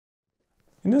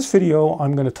In this video,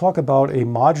 I'm going to talk about a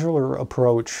modular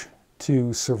approach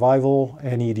to survival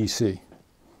and EDC.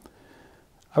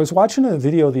 I was watching a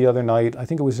video the other night, I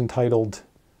think it was entitled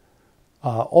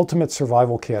Ultimate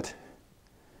Survival Kit.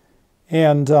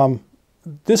 And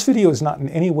this video is not in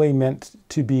any way meant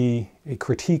to be a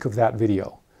critique of that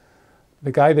video.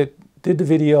 The guy that did the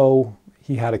video,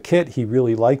 he had a kit, he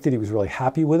really liked it, he was really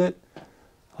happy with it.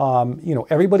 You know,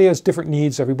 everybody has different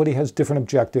needs, everybody has different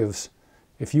objectives.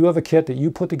 If you have a kit that you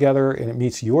put together and it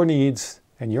meets your needs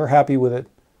and you're happy with it,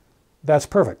 that's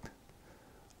perfect.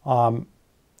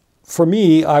 For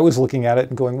me, I was looking at it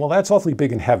and going, well, that's awfully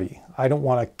big and heavy. I don't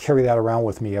want to carry that around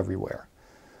with me everywhere.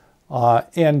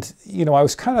 And, you know, I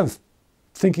was kind of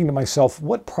thinking to myself,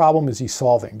 what problem is he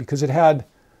solving? Because it had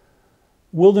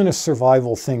wilderness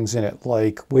survival things in it,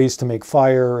 like ways to make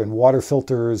fire and water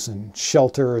filters and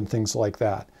shelter and things like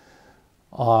that.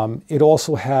 It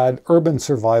also had urban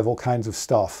survival kinds of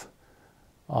stuff,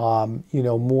 you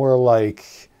know, more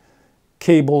like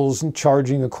cables and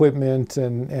charging equipment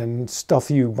and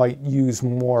stuff you might use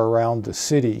more around the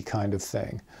city kind of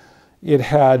thing. It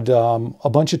had a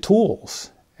bunch of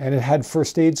tools and it had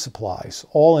first aid supplies,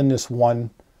 all in this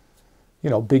one, you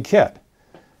know, big kit.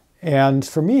 And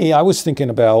for me, I was thinking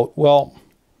about, well,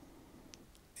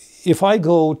 if I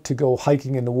go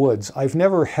hiking in the woods, I've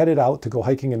never headed out to go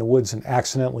hiking in the woods and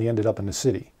accidentally ended up in the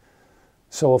city.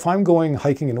 So if I'm going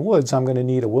hiking in the woods, I'm going to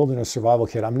need a wilderness survival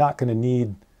kit. I'm not going to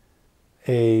need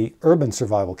a urban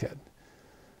survival kit.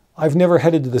 I've never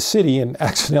headed to the city and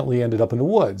accidentally ended up in the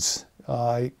woods.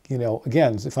 You know,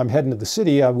 again, if I'm heading to the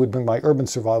city, I would bring my urban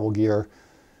survival gear,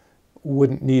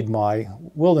 wouldn't need my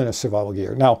wilderness survival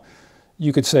gear. Now,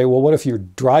 you could say, well, what if you're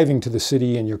driving to the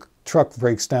city and your truck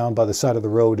breaks down by the side of the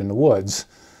road in the woods?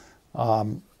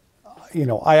 You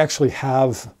know, I actually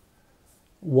have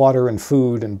water and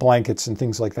food and blankets and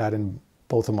things like that in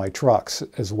both of my trucks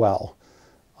as well.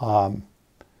 You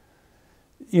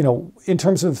know, in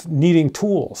terms of needing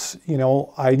tools, you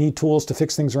know, I need tools to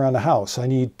fix things around the house. I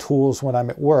need tools when I'm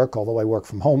at work, although I work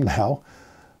from home now.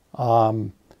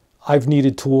 I've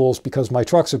needed tools because my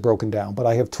trucks are broken down, but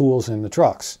I have tools in the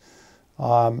trucks.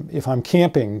 If I'm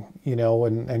camping, you know,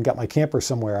 and got my camper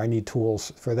somewhere, I need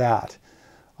tools for that.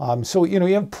 So, you know,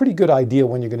 you have a pretty good idea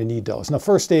when you're going to need those. Now,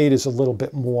 first aid is a little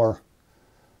bit more,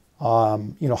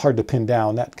 you know, hard to pin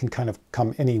down. That can kind of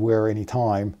come anywhere,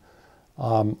 anytime.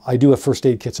 I do have first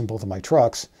aid kits in both of my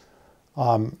trucks.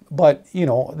 But, you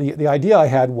know, the idea I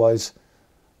had was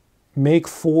make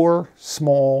 4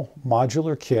 small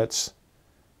modular kits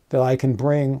that I can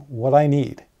bring what I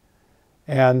need.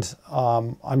 And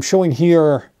I'm showing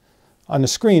here on the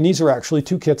screen, these are actually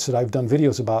 2 kits that I've done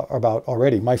videos about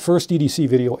already. My first EDC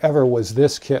video ever was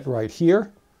this kit right here.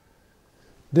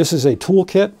 This is a tool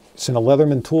kit. It's in a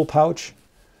Leatherman Tool Pouch.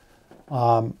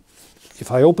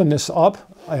 If I open this up,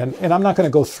 and I'm not going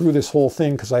to go through this whole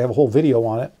thing because I have a whole video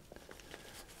on it.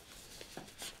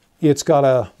 It's got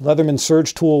a Leatherman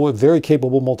surge tool with very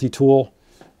capable multi-tool.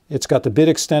 It's got the bit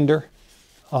extender.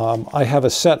 I have a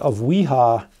set of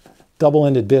Weha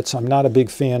double-ended bits. I'm not a big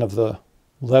fan of the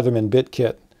Leatherman bit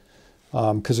kit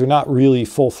because they're not really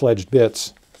full-fledged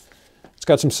bits. It's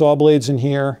got some saw blades in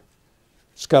here.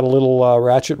 It's got a little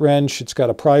ratchet wrench. It's got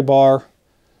a pry bar.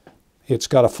 It's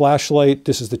got a flashlight.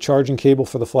 This is the charging cable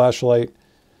for the flashlight.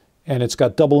 And it's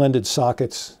got double-ended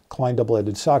sockets, Klein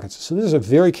double-ended sockets. So this is a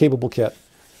very capable kit.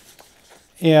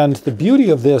 And the beauty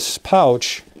of this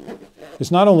pouch is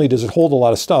not only does it hold a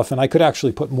lot of stuff, and I could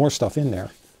actually put more stuff in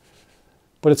there,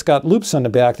 but it's got loops on the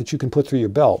back that you can put through your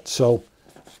belt. So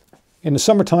in the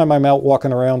summertime, I'm out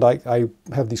walking around. I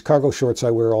have these cargo shorts I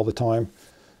wear all the time.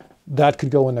 That could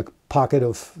go in the pocket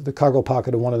of the cargo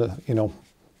pocket of one of the, you know,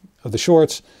 of the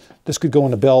shorts. This could go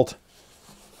in the belt.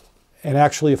 And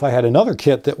actually, if I had another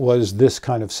kit that was this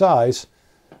kind of size,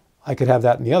 I could have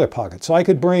that in the other pocket. So I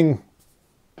could bring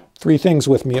 3 things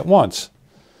with me at once.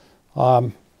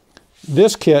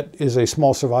 This kit is a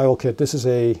small survival kit. This is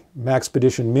a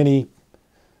Maxpedition Mini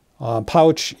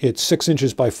Pouch. It's 6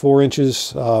 inches by 4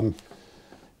 inches.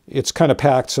 It's kind of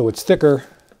packed, so it's thicker.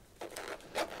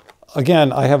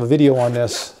 Again, I have a video on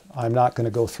this. I'm not going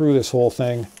to go through this whole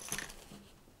thing.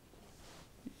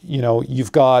 You know,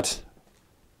 you've got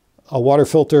a water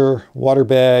filter, water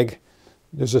bag.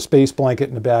 There's a space blanket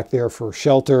in the back there for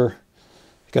shelter.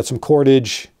 You've got some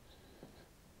cordage.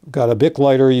 You've got a Bic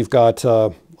lighter. You've got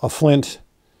a flint.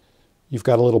 You've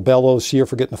got a little bellows here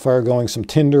for getting the fire going. Some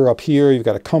tinder up here. You've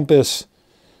got a compass,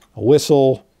 a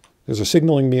whistle. There's a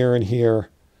signaling mirror in here.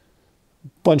 A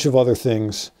bunch of other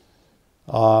things.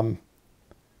 You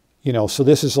know, so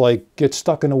this is like get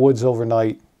stuck in the woods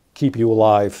overnight, keep you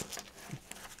alive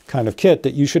kind of kit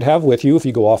that you should have with you if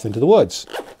you go off into the woods.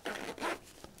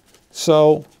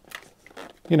 So,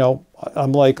 you know,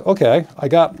 I'm like, okay, I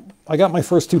got my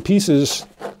first two pieces.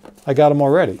 I got them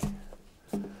already.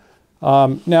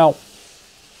 Now,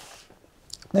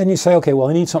 then you say, okay, well,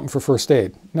 I need something for first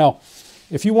aid. Now,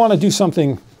 if you want to do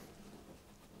something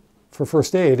for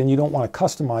first aid and you don't want to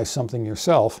customize something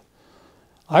yourself,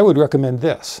 I would recommend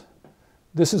this.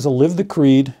 This is a Live the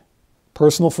Creed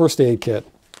personal first aid kit.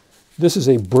 This is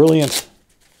a brilliant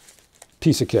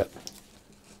piece of kit.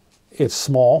 It's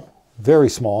small, very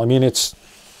small. I mean, it's,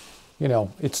 you know,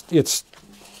 it's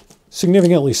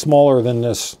significantly smaller than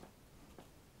this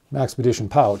Maxpedition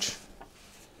pouch.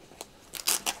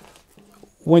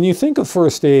 When you think of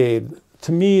first aid,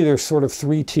 to me, there's sort of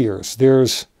three tiers.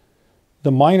 There's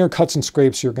the minor cuts and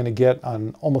scrapes you're going to get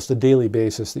on almost a daily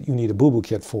basis that you need a boo-boo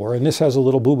kit for. And this has a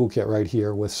little boo-boo kit right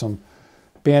here with some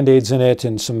Band-Aids in it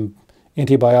and some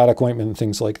antibiotic ointment and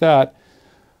things like that.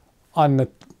 On the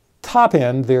top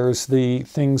end, there's the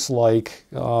things like,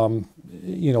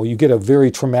 you know, you get a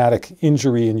very traumatic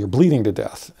injury and you're bleeding to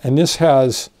death. And this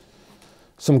has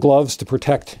some gloves to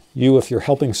protect you if you're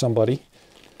helping somebody.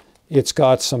 It's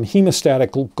got some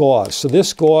hemostatic gauze. So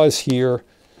this gauze here,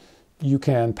 you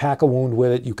can pack a wound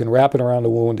with it. You can wrap it around the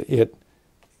wound. It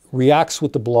reacts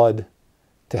with the blood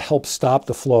to help stop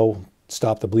the flow,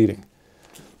 stop the bleeding.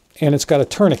 And it's got a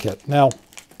tourniquet. Now,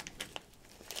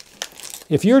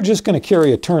 if you're just going to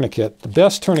carry a tourniquet, the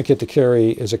best tourniquet to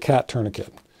carry is a cat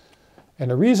tourniquet. And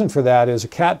the reason for that is a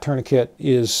cat tourniquet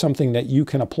is something that you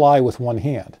can apply with one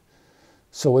hand.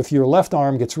 So if your left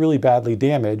arm gets really badly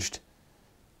damaged,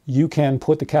 you can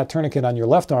put the cat tourniquet on your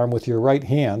left arm with your right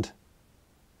hand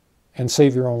and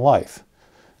save your own life.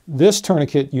 This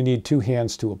tourniquet, you need two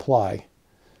hands to apply.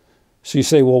 So you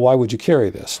say, well, why would you carry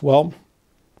this? Well,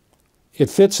 it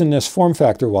fits in this form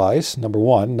factor wise, number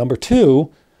one. Number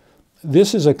two,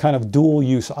 this is a kind of dual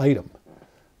use item.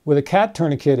 With a cat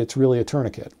tourniquet, it's really a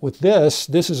tourniquet. With this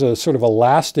is a sort of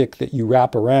elastic that you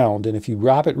wrap around, and if you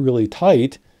wrap it really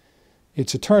tight,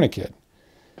 it's a tourniquet.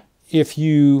 If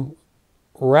you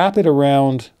wrap it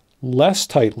around less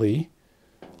tightly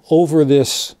over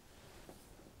this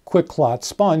quick clot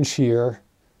sponge here,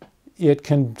 it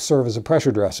can serve as a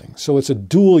pressure dressing. So it's a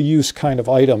dual use kind of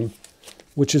item,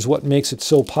 which is what makes it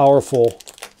so powerful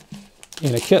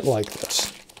in a kit like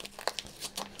this.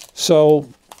 So,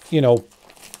 you know,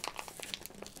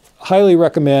 highly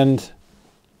recommend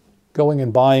going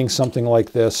and buying something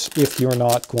like this if you're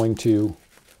not going to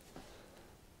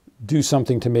do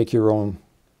something to make your own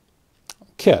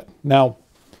kit. Now,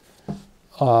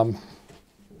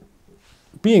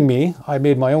 being me, I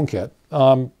made my own kit.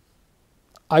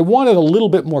 I wanted a little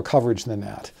bit more coverage than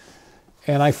that.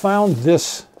 And I found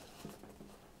this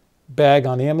bag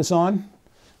on Amazon.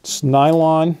 It's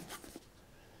nylon.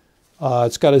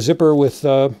 It's got a zipper with,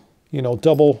 you know,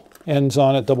 double ends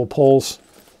on it, double poles.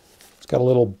 It's got a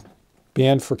little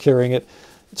band for carrying it.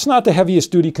 It's not the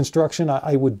heaviest duty construction.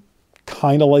 I would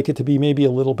kind of like it to be maybe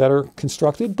a little better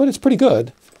constructed, but it's pretty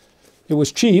good. It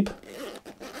was cheap.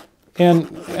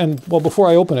 And well, before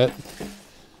I open it,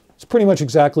 it's pretty much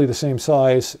exactly the same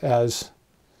size as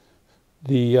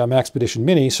the Maxpedition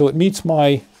Mini, so it meets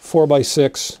my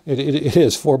 4x6. It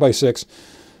is 4x6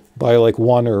 by like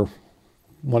 1 or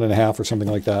 1.5 or something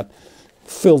like that.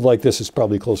 Filled like this is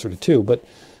probably closer to 2, but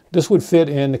this would fit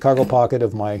in the cargo pocket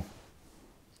of my,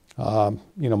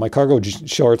 you know, my cargo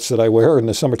shorts that I wear in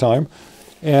the summertime.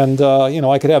 And, you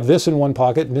know, I could have this in one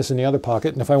pocket and this in the other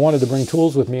pocket. And if I wanted to bring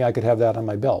tools with me, I could have that on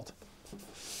my belt.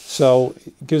 So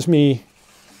it gives me,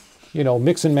 you know,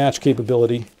 mix and match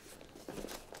capability.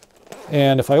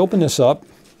 And if I open this up,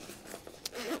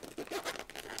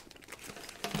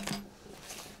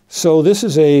 so this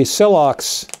is a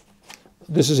Celox,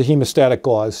 this is a hemostatic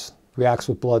gauze, reacts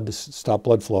with blood to stop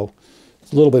blood flow.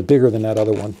 It's a little bit bigger than that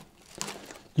other one.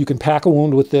 You can pack a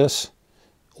wound with this,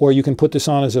 or you can put this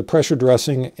on as a pressure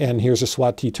dressing, and here's a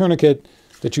SWAT T tourniquet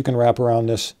that you can wrap around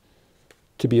this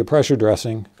to be a pressure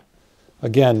dressing.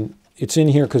 Again, it's in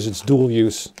here because it's dual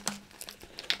use.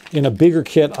 In a bigger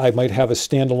kit, I might have a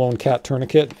standalone cat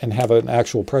tourniquet and have an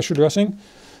actual pressure dressing,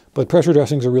 but pressure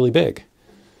dressings are really big.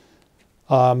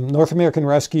 North American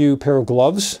Rescue pair of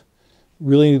gloves,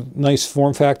 really nice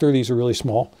form factor. These are really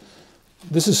small.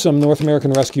 This is some North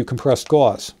American Rescue compressed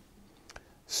gauze.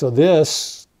 So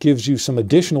this gives you some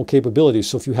additional capabilities.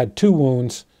 So if you had 2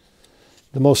 wounds,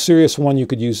 the most serious one you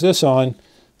could use this on,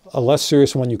 a less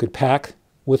serious one you could pack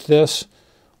with this,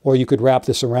 or you could wrap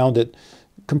this around it.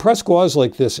 Compressed gauze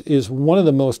like this is one of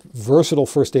the most versatile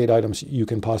first aid items you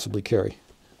can possibly carry.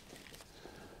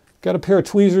 Got a pair of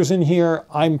tweezers in here.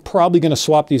 I'm probably going to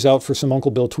swap these out for some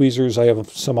Uncle Bill tweezers. I have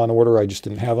some on order. I just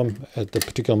didn't have them at the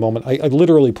particular moment. I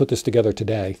literally put this together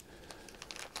today.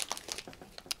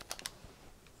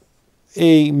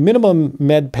 A minimum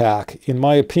med pack, in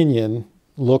my opinion,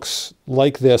 looks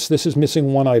like this. This is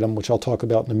missing one item, which I'll talk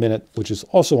about in a minute, which is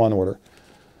also on order.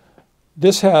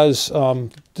 This has,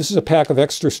 this is a pack of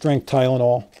extra strength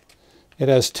Tylenol. It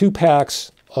has 2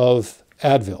 packs of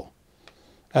Advil.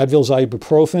 Advil's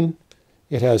ibuprofen.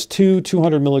 It has 2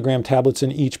 200 milligram tablets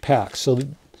in each pack. So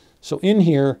in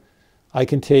here, I've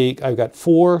got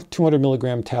 4 200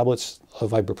 milligram tablets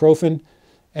of ibuprofen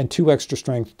and 2 extra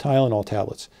strength Tylenol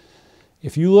tablets.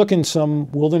 If you look in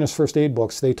some wilderness first aid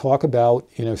books, they talk about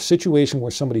in a situation where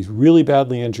somebody's really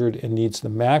badly injured and needs the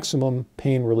maximum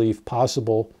pain relief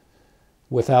possible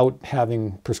without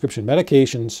having prescription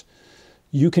medications,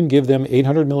 you can give them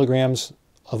 800 milligrams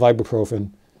of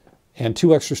ibuprofen and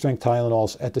 2 extra strength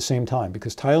Tylenols at the same time,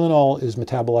 because Tylenol is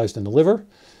metabolized in the liver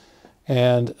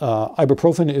and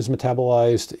ibuprofen is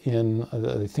metabolized in,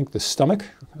 I think, the stomach,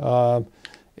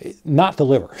 not the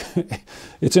liver.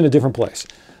 It's in a different place.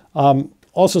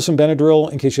 Also some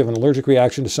Benadryl in case you have an allergic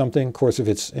reaction to something. Of course, if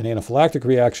it's an anaphylactic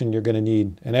reaction, you're going to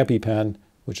need an EpiPen,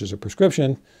 which is a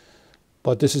prescription,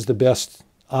 but this is the best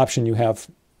option you have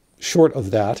short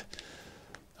of that.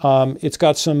 It's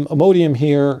got some Imodium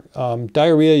here.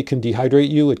 Diarrhea can dehydrate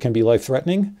you. It can be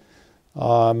life-threatening.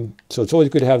 So it's always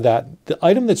good to have that. The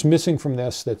item that's missing from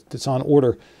this, that's on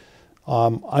order,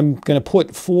 I'm going to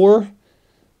put 4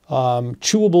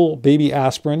 chewable baby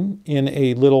aspirin in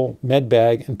a little med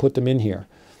bag and put them in here.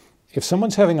 If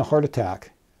someone's having a heart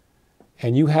attack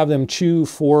and you have them chew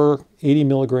 4 80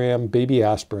 milligram baby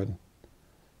aspirin,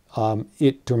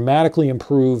 it dramatically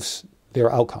improves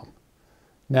their outcome.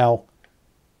 Now,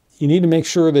 you need to make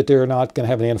sure that they're not going to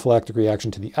have an anaphylactic reaction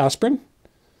to the aspirin.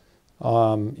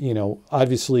 You know,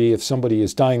 obviously, if somebody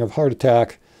is dying of heart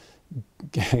attack,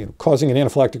 causing an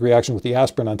anaphylactic reaction with the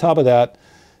aspirin on top of that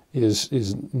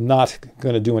is not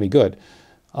going to do any good.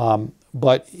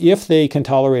 But if they can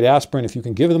tolerate aspirin, if you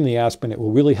can give them the aspirin, it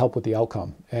will really help with the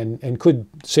outcome and could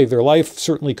save their life,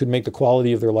 certainly could make the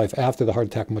quality of their life after the heart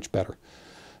attack much better.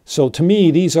 So to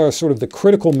me, these are sort of the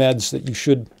critical meds that you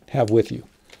should have with you.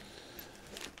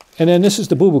 And then this is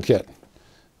the boo-boo kit.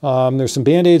 There's some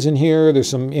bandaids in here. There's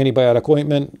some antibiotic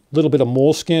ointment, a little bit of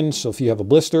moleskin, so if you have a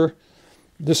blister.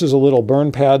 This is a little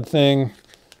burn pad thing.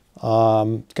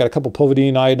 Got a couple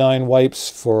povidone iodine wipes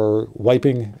for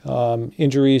wiping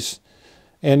injuries.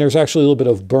 And there's actually a little bit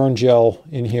of burn gel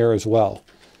in here as well.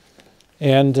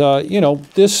 And, you know,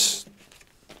 this,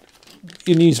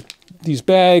 in these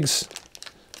bags,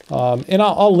 and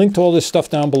I'll link to all this stuff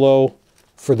down below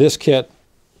for this kit.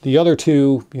 The other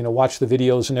 2, you know, watch the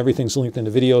videos and everything's linked in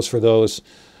the videos for those.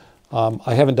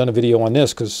 I haven't done a video on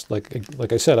this because,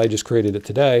 like I said, I just created it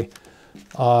today.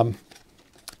 My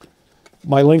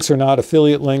links are not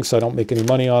affiliate links. I don't make any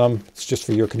money on them. It's just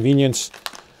for your convenience.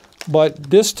 But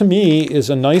this, to me,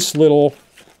 is a nice little,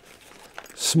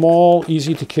 small,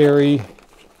 easy to carry,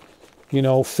 you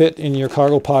know, fit in your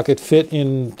cargo pocket, fit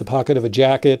in the pocket of a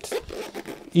jacket,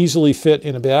 easily fit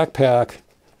in a backpack,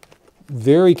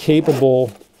 very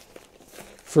capable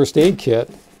first aid kit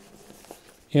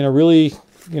in a really,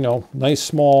 you know, nice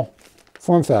small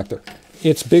form factor.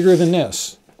 It's bigger than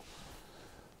this,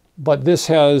 but this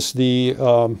has the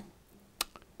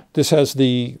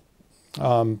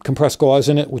compressed gauze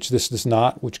in it, which this does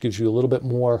not, which gives you a little bit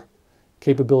more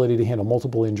capability to handle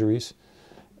multiple injuries.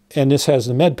 And this has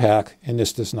the med pack, and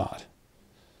this does not.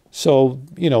 So,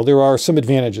 you know, there are some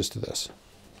advantages to this.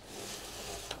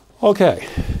 Okay.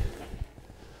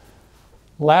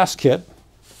 Last kit,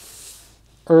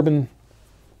 urban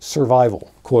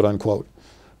survival, quote unquote.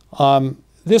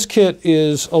 This kit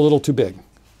is a little too big.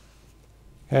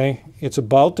 Okay, it's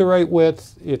about the right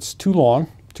width. It's too long,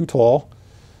 too tall.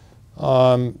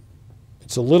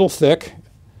 It's a little thick.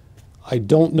 I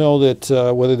don't know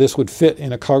that whether this would fit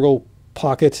in a cargo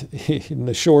pocket in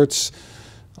the shorts.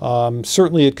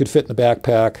 Certainly it could fit in the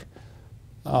backpack.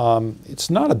 It's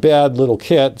not a bad little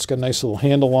kit. It's got a nice little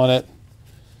handle on it.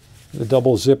 The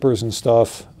double zippers and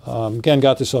stuff. Again,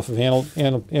 got this off of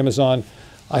Amazon.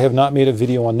 I have not made a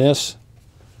video on this.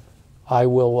 I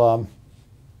will,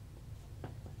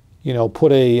 you know,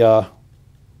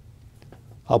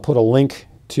 I'll put a link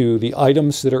to the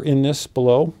items that are in this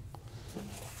below.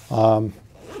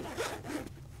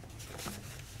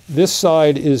 This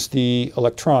side is the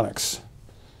electronics.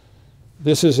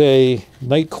 This is a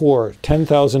Nightcore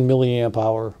 10,000 milliamp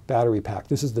hour battery pack.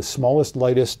 This is the smallest,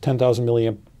 lightest 10,000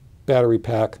 milliamp battery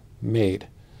pack made.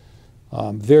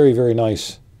 Very, very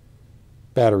nice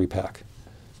battery pack.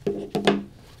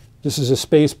 This is a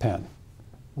space pen.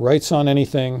 Writes on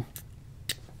anything,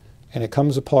 and it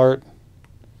comes apart,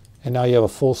 and now you have a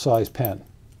full-size pen.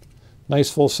 Nice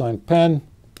full-size pen.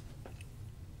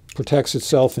 Protects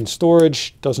itself in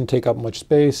storage, doesn't take up much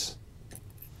space.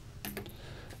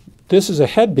 This is a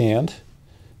headband,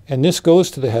 and this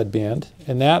goes to the headband,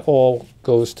 and that all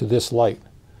goes to this light.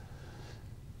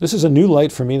 This is a new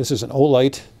light for me. This is an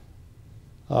Olight,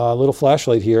 little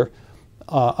flashlight here.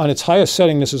 On its highest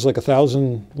setting, this is like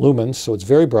 1,000 lumens, so it's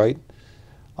very bright.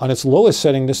 On its lowest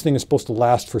setting, this thing is supposed to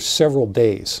last for several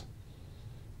days.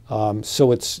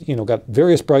 So it's got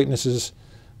various brightnesses.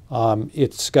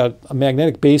 It's got a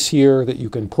magnetic base here that you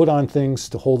can put on things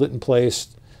to hold it in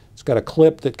place. It's got a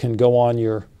clip that can go on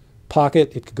your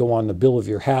pocket. It could go on the bill of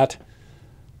your hat.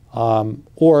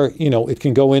 Or, it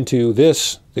can go into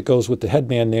this that goes with the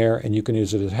headband there, and you can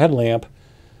use it as a headlamp.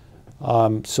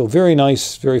 So very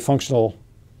nice, very functional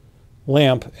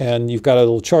lamp, and you've got a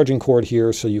little charging cord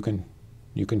here so you can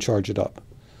charge it up.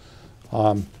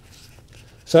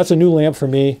 So that's a new lamp for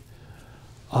me.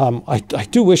 I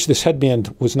do wish this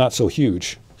headband was not so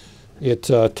huge. It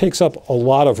takes up a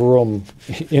lot of room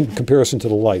in comparison to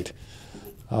the light.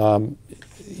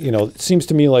 It seems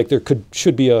to me like there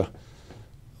should be a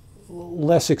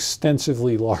less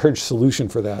extensively large solution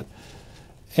for that.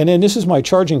 And then this is my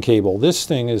charging cable. This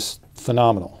thing is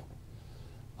phenomenal.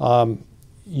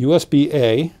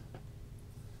 USB-A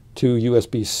to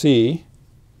USB-C.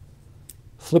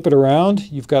 Flip it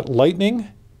around, you've got Lightning,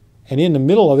 and in the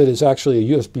middle of it is actually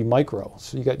a USB micro.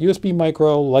 So you got USB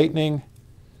micro, Lightning,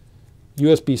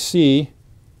 USB-C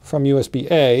from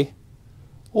USB-A,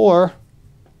 or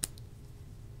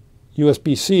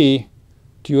USB-C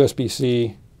to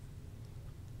USB-C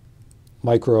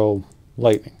micro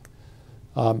Lightning.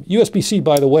 USB-C,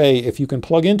 by the way, if you can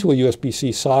plug into a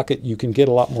USB-C socket, you can get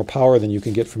a lot more power than you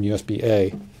can get from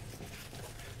USB-A.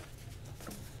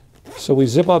 So we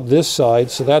zip up this side,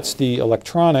 so that's the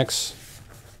electronics.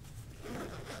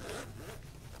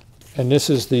 And this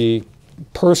is the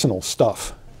personal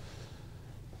stuff.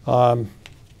 I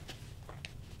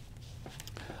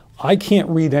can't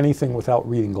read anything without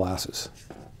reading glasses.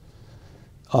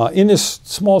 In this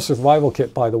small survival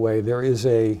kit, by the way, there is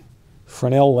a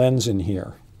Fresnel lens in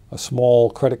here, a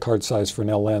small credit card size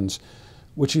Fresnel lens,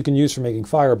 which you can use for making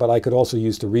fire, but I could also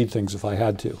use to read things if I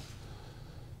had to.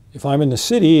 If I'm in the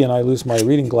city and I lose my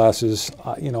reading glasses,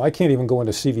 I can't even go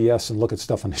into CVS and look at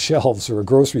stuff on the shelves or a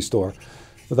grocery store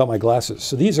without my glasses.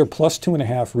 So these are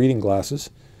 +2.5 reading glasses.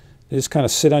 They just kind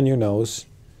of sit on your nose,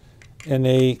 and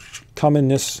they come in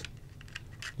this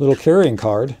little carrying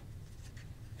card,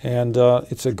 and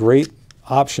it's a great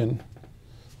option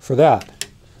for that.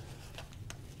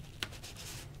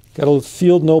 Got a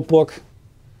field notebook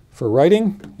for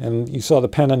writing, and you saw the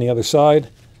pen on the other side.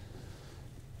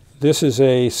 This is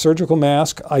a surgical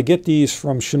mask. I get these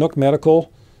from Chinook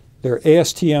Medical. They're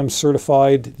ASTM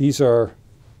certified. These are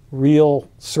real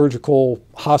surgical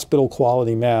hospital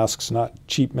quality masks, not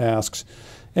cheap masks.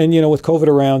 And with COVID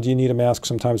around, you need a mask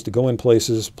sometimes to go in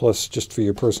places, plus just for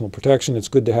your personal protection, it's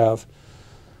good to have.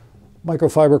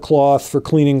 Microfiber cloth for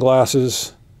cleaning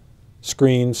glasses,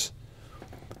 screens.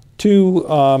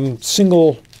 2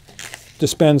 single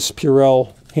dispense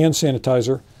Purell hand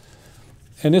sanitizer.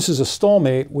 And this is a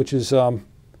Stallmate, which is,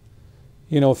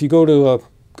 if you go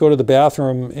to the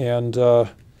bathroom and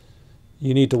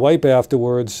you need to wipe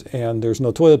afterwards and there's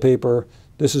no toilet paper,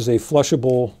 this is a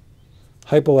flushable,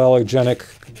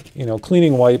 hypoallergenic,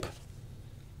 cleaning wipe,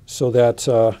 so that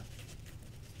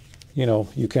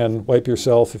you can wipe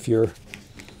yourself. If you're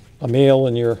a male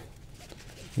and you're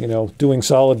doing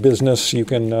solid business, you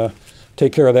can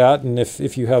take care of that. And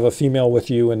if you have a female with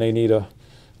you and they need a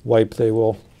wipe, they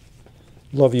will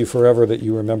love you forever that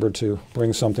you remembered to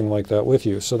bring something like that with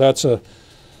you. So that's a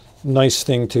nice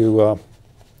thing to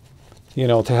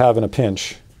to have in a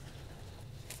pinch.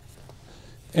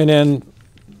 And then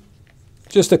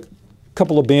just a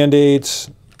couple of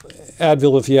Band-Aids,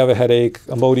 Advil if you have a headache,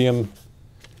 Imodium in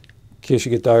case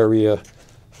you get diarrhea.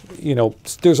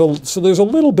 There's a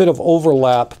little bit of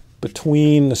overlap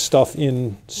between the stuff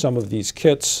in some of these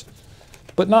kits,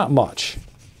 but not much.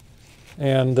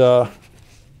 And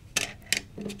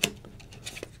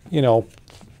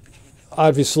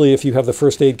obviously if you have the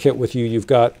first aid kit with you, you've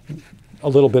got a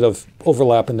little bit of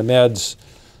overlap in the meds.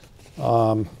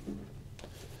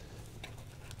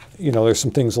 There's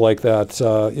some things like that.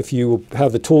 If you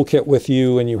have the toolkit with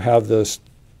you and you have the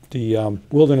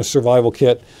Wilderness Survival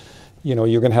Kit, you're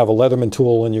going to have a Leatherman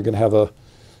tool and you're going to have a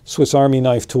Swiss Army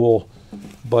knife tool.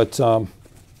 But,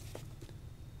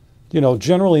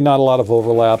 generally not a lot of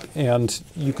overlap. And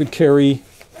you could carry,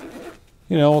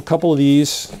 a couple of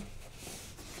these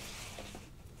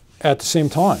at the same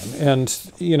time.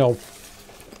 And, you know,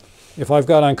 if I've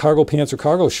got on cargo pants or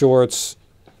cargo shorts,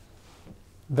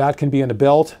 that can be in a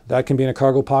belt, that can be in a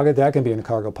cargo pocket, that can be in a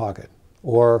cargo pocket.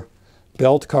 Or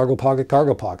belt, cargo pocket,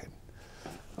 cargo pocket.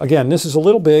 Again, this is a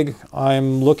little big.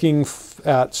 I'm looking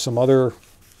at some other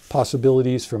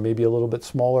possibilities for maybe a little bit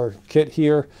smaller kit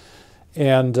here.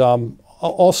 And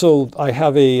also, I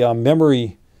have a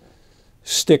memory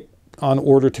stick on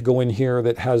order to go in here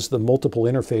that has the multiple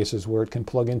interfaces where it can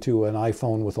plug into an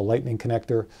iPhone with a lightning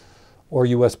connector, or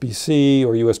USB-C,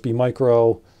 or USB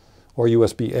micro, or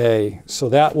USB-A. So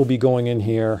that will be going in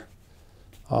here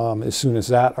as soon as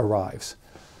that arrives.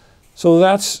 So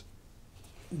that's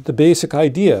the basic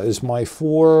idea, is my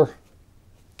 4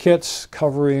 kits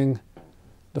covering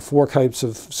the 4 types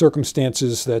of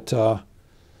circumstances that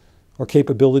or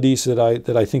capabilities that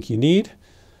I think you need.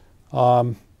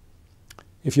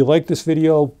 If you like this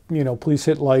video, you know, please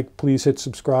hit like, please hit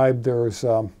subscribe. There's,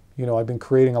 you know, I've been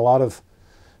creating a lot of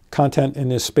content in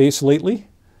this space lately,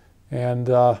 and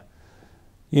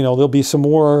you know, there'll be some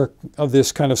more of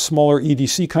this kind of smaller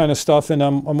EDC kind of stuff, and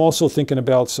I'm also thinking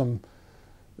about some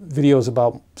videos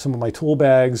about some of my tool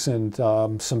bags and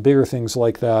some bigger things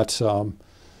like that.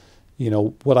 You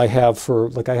know, what I have for,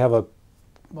 like, I have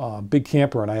a big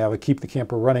camper, and I have a Keep the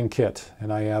Camper Running kit,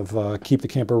 and I have Keep the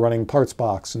Camper Running parts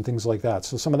box and things like that.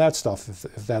 So some of that stuff,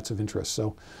 if that's of interest.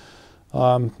 So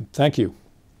thank you.